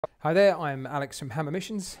Hi there, I'm Alex from Hammer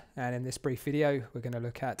Missions, and in this brief video we're going to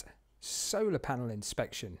look at solar panel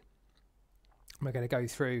inspection. We're going to go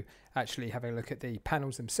through actually having a look at the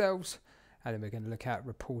panels themselves, and then we're going to look at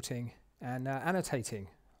reporting and annotating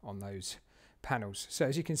on those panels. So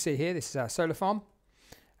as you can see here, this is our solar farm,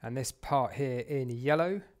 and this part here in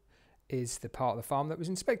yellow is the part of the farm that was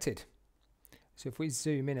inspected. So if we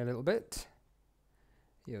zoom in a little bit,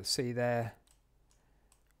 you'll see there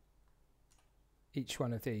each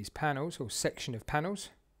one of these panels or section of panels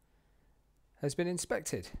has been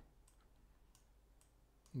inspected.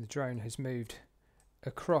 And the drone has moved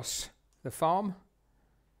across the farm,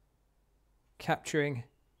 capturing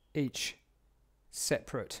each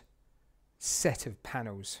separate set of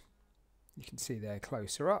panels. You can see there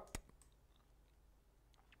closer up.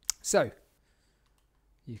 So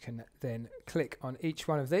you can then click on each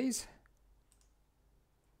one of these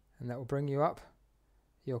and that will bring you up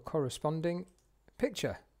your corresponding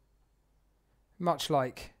picture. Much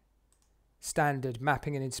like standard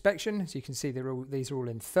mapping and inspection, as you can see these are all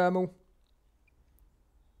in thermal.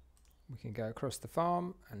 We can go across the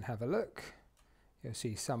farm and have a look. You'll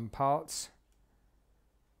see some parts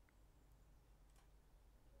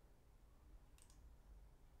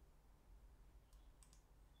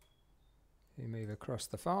you move across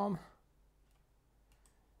the farm.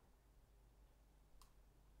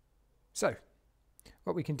 So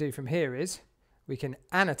what we can do from here is we can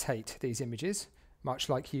annotate these images much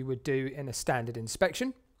like you would do in a standard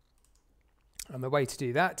inspection. And the way to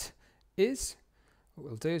do that is, what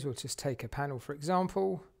we'll do is we'll just take a panel, for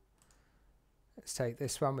example. Let's take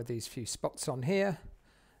this one with these few spots on here.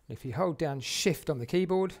 And if you hold down Shift on the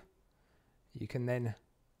keyboard, you can then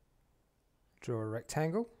draw a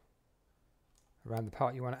rectangle around the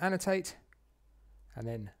part you want to annotate and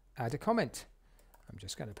then add a comment. I'm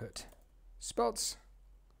just going to put spots.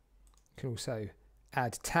 You can also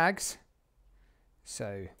add tags,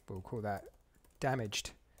 so we'll call that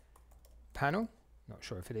damaged panel. Not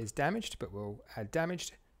sure if it is damaged, but we'll add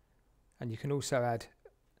damaged. And you can also add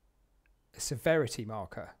a severity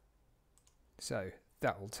marker, so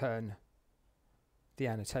that will turn the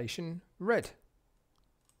annotation red,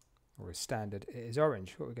 or as standard it is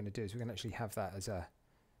orange. What we're going to do is we're going to actually have that as a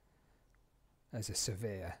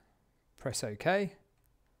severe. Press OK,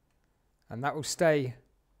 and that will stay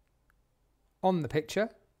on the picture.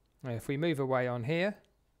 Now if we move away on here,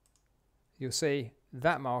 you'll see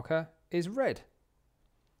that marker is red.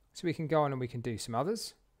 So we can go on and we can do some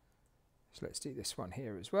others. So let's do this one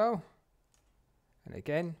here as well. And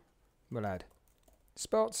again, we'll add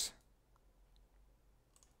spots.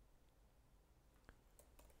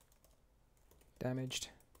 Damaged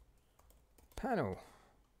panel.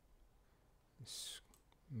 Let's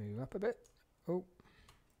move up a bit. Oh,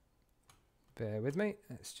 bear with me.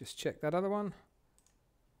 Let's just check that other one.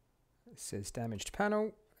 It says damaged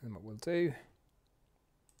panel. And what we'll do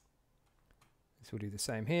is we'll do the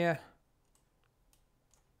same here.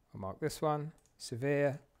 I'll mark this one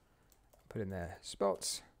severe. Put in there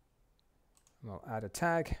spots. And I'll add a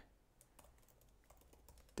tag.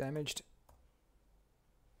 Damaged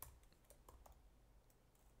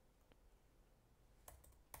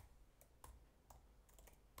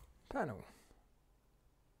panel.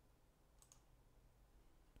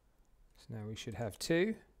 So now we should have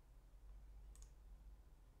two.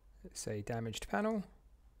 Let's say damaged panel.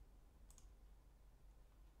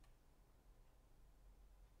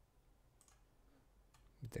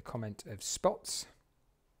 With the comment of spots.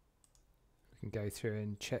 We can go through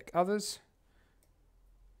and check others.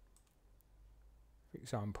 For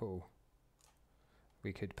example,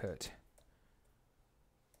 we could put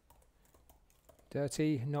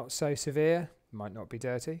dirty, not so severe. Might not be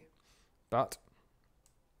dirty, but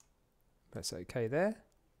that's okay there.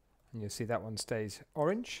 And you'll see that one stays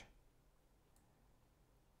orange.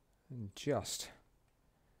 And just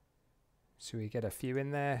so we get a few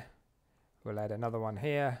in there, we'll add another one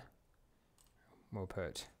here. We'll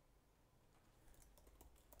put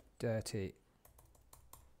dirty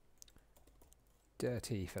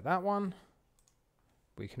for that one.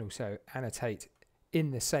 We can also annotate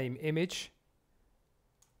in the same image.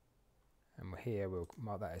 And here we'll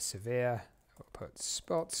mark that as severe. We'll put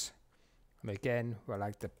spots. And again, we'll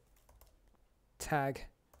add the tag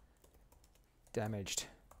damaged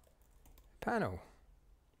panel.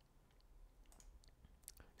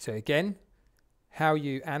 So again, how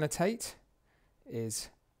you annotate is,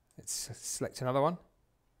 let's select another one.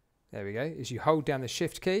 There we go. Is you hold down the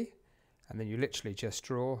Shift key and then you literally just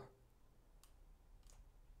draw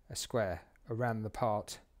a square around the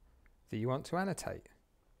part that you want to annotate.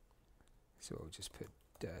 So we'll just put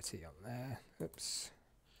dirty on there. Oops.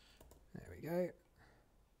 There we go.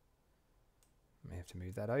 have to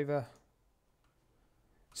move that over.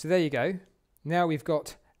 So there you go. Now we've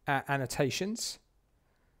got our annotations.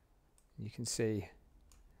 You can see,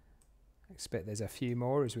 I expect there's a few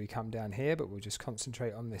more as we come down here, but we'll just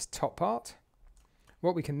concentrate on this top part.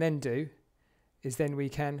 What we can then do is then we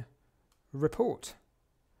can report.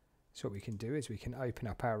 So what we can do is we can open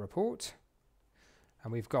up our report,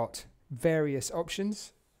 and we've got various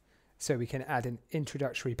options. So we can add an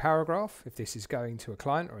introductory paragraph if this is going to a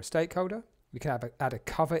client or a stakeholder. We can add a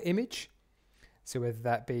cover image, so whether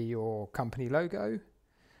that be your company logo.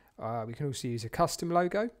 We can also use a custom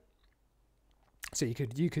logo. So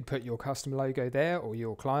you could put your custom logo there or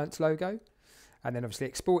your client's logo, and then obviously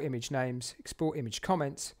export image names, export image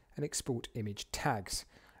comments, and export image tags.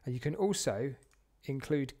 And you can also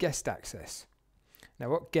include guest access. Now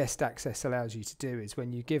what guest access allows you to do is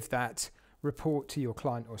when you give that report to your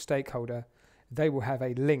client or stakeholder, they will have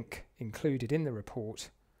a link included in the report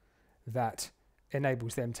that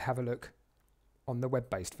enables them to have a look on the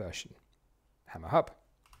web-based version. Hammer Hub.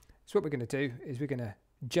 So what we're going to do is we're going to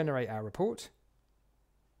generate our report,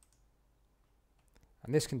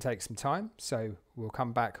 and this can take some time, so we'll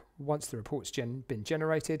come back once the report's been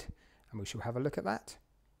generated and we shall have a look at that.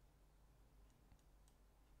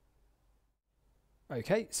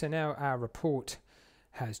 Okay, so now our report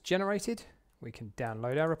has generated. We can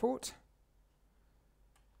download our report.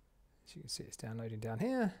 As you can see, it's downloading down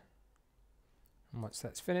here. And once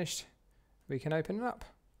that's finished, we can open it up.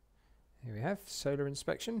 Here we have solar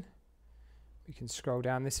inspection. We can scroll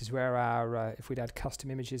down. This is where our, if we'd add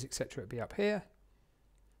custom images, etc., it'd be up here.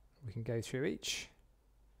 We can go through each.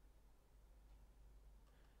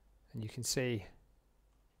 And you can see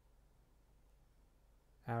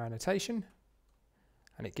our annotation.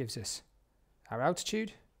 And it gives us our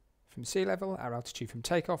altitude from sea level, our altitude from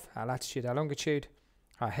takeoff, our latitude, our longitude,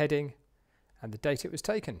 our heading, and the date it was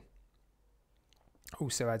taken.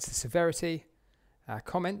 Also adds the severity, our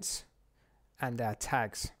comments, and our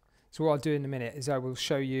tags. So what I'll do in a minute is I will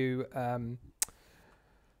show you,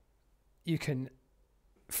 you can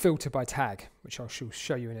filter by tag, which I shall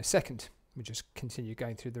show you in a second. We'll just continue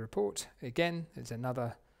going through the report. Again, there's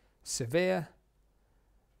another severe,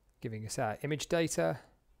 giving us our image data,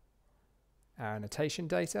 our annotation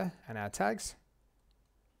data, and our tags.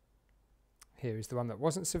 Here is the one that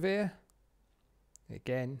wasn't severe.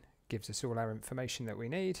 Again, gives us all our information that we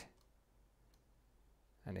need.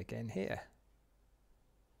 And again here.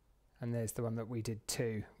 And there's the one that we did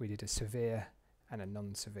too. We did a severe and a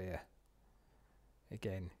non-severe.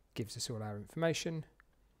 Again, gives us all our information.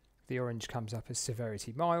 The orange comes up as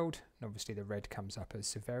severity mild, and obviously the red comes up as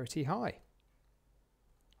severity high.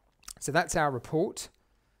 So that's our report.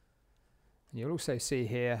 And you'll also see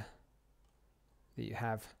here that you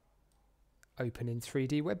have open in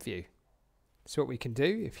 3D web view. So what we can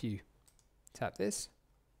do, if you tap this,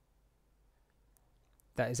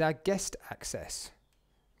 that is our guest access.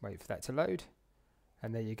 Wait for that to load.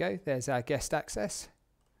 And there you go, there's our guest access.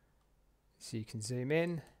 So you can zoom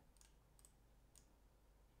in.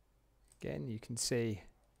 Again, you can see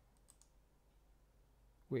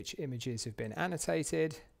which images have been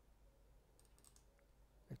annotated,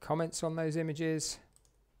 the comments on those images,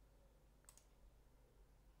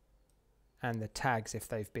 and the tags if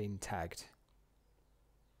they've been tagged.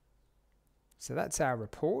 So that's our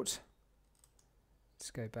report.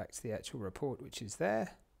 Let's go back to the actual report, which is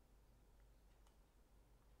there.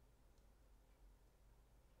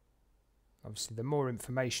 Obviously, the more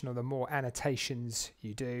information or the more annotations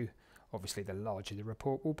you do, obviously the larger the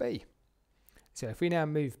report will be. So if we now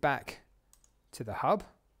move back to the hub,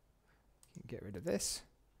 you can get rid of this.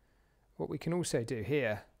 What we can also do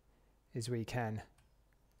here is we can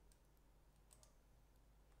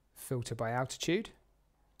filter by altitude.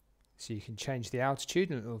 So you can change the altitude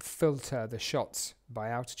and it will filter the shots by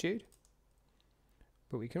altitude.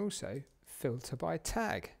 But we can also filter by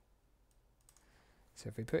tag. So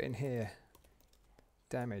if we put in here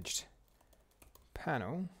damaged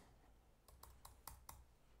panel,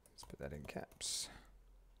 let's put that in caps.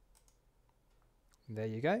 And there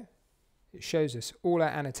you go. It shows us all our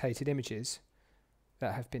annotated images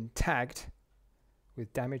that have been tagged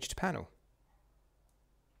with damaged panel.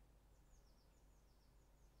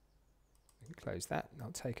 We can close that and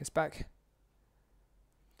that'll take us back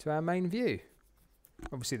to our main view.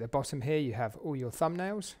 Obviously at the bottom here you have all your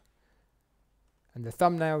thumbnails. And the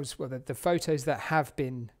thumbnails, well, the photos that have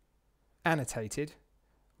been annotated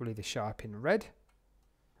will either show up in red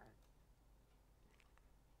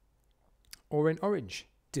or in orange,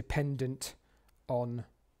 dependent on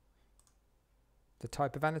the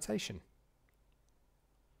type of annotation.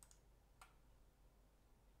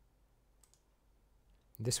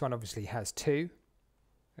 This one obviously has two,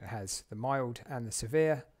 It has the mild and the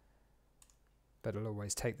severe, but it'll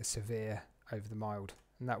always take the severe over the mild.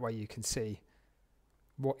 And that way you can see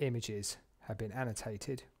what images have been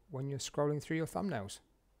annotated when you're scrolling through your thumbnails.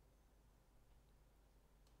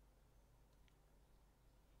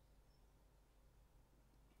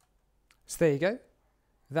 So there you go.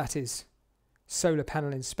 That is solar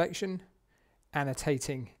panel inspection,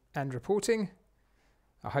 annotating and reporting.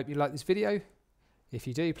 I hope you like this video. If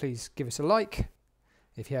you do, please give us a like.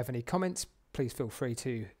 If you have any comments, please feel free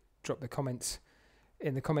to drop the comments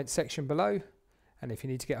in the comments section below. And if you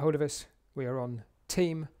need to get hold of us, we are on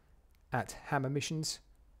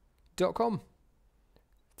team@hammermissions.com.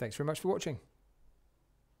 Thanks very much for watching.